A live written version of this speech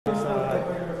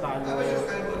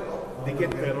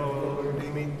it pero they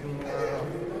made yung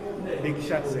big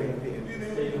shots eh.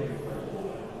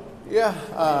 Yeah,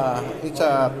 it's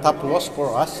a tough loss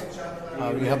for us.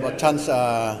 We have a chance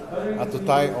to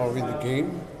tie or win the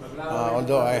game.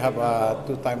 Although I have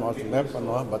two timeouts left,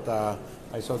 but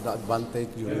I saw the advantage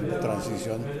during the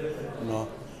transition.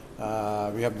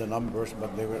 We have the numbers,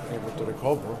 but they were able to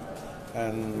recover,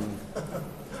 and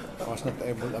I was not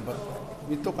able. But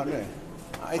we took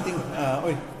I think,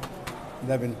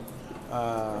 Devin,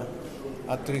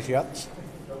 3 shots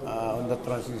on the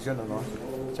transition.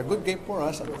 It's a good game for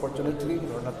us. Unfortunately,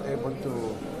 we're not able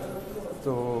to.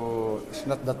 It's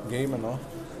not that game,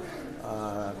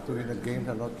 to win a game,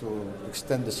 to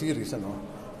extend the series,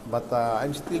 But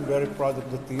I'm still very proud of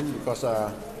the team because,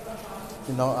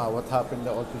 what happened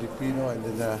the All Filipino and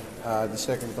then the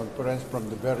second conference from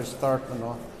the very start,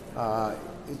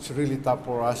 it's really tough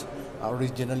for us.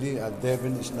 Originally,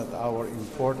 Devin is not our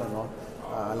import,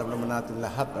 alam naman natin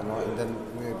lahat, and then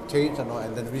we changed,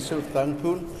 and then we're so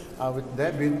thankful with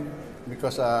Devin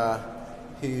because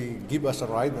he gave us a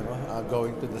ride,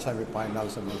 going to the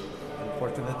semifinals,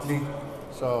 unfortunately.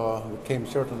 So we came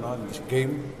short in this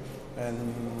game, and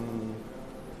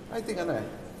I think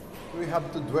we have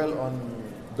to dwell on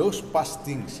those past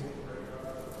things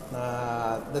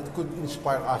that could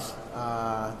inspire us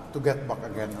to get back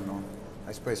again,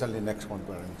 especially next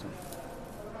conference.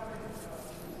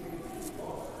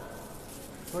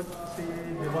 Coach, si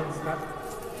Devon Scott,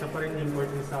 siya pa rin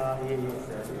import sa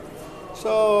EASL.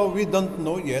 So we don't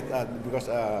know yet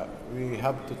because we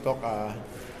have to talk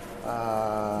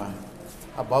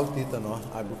about it,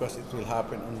 because it will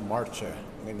happen in March.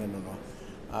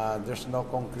 There's no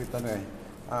concrete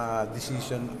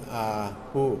decision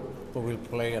who will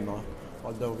play,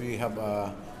 although we have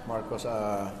Marcos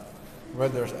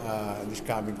Weathers this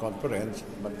coming conference,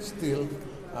 but still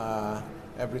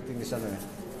everything is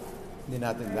hindi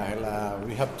natin dahil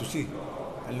we have to see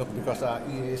and look because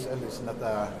EASL is not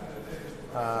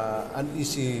an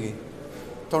easy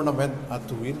tournament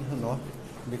to win,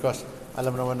 because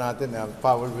alam naman natin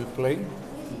Powell will play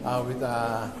with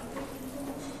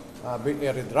Big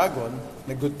Area Dragon.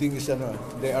 The good thing is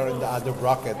they are in the other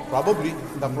bracket, probably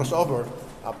the crossover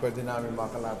pwede namin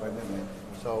makalaban din.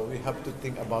 So we have to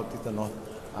think about it,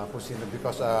 kung sino,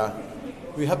 because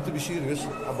we have to be serious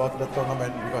about the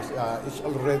tournament because it's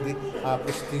already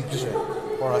prestigious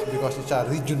for us because it's a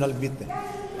regional meet,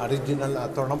 a regional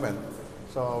tournament.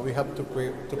 So we have to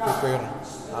prepare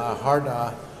hard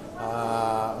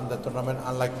on the tournament,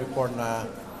 unlike before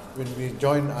when we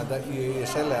joined the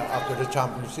EASL after the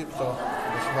championship. So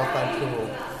there's no time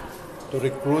to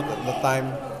recruit at the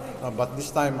time. But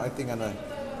this time, I think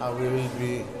we will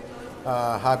be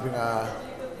having a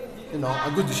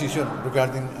good decision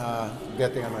regarding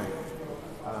getting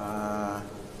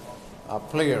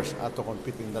players to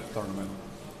compete in that tournament.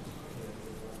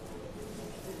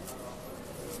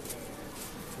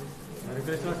 Merry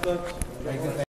Christmas, Coach. Thank you.